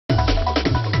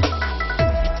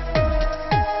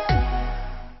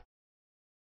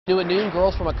New at noon,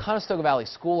 girls from a Conestoga Valley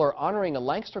school are honoring a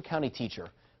Lancaster County teacher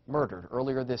murdered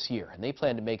earlier this year, and they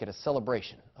plan to make it a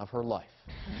celebration of her life.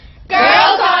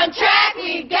 Girls on track,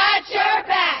 we've got your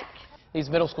back. These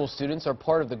middle school students are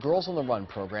part of the Girls on the Run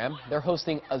program. They're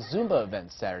hosting a Zumba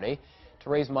event Saturday to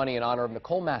raise money in honor of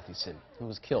Nicole Mathewson, who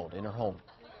was killed in her home.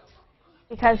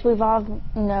 Because we've all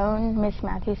known Miss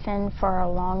Mathewson for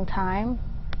a long time,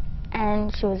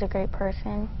 and she was a great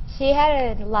person. She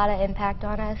had a lot of impact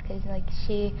on us because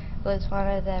she was one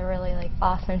of the really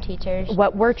awesome teachers.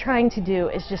 What we're trying to do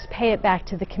is just pay it back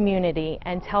to the community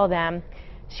and tell them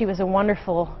she was a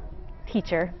wonderful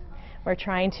teacher. We're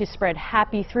trying to spread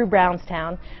happy through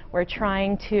Brownstown. We're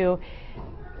trying to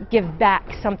give back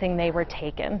something they were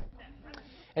taken.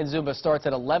 And Zumba starts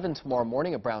at 11 tomorrow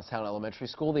morning at Brownstown Elementary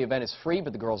School. The event is free,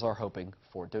 but the girls are hoping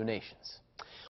for donations.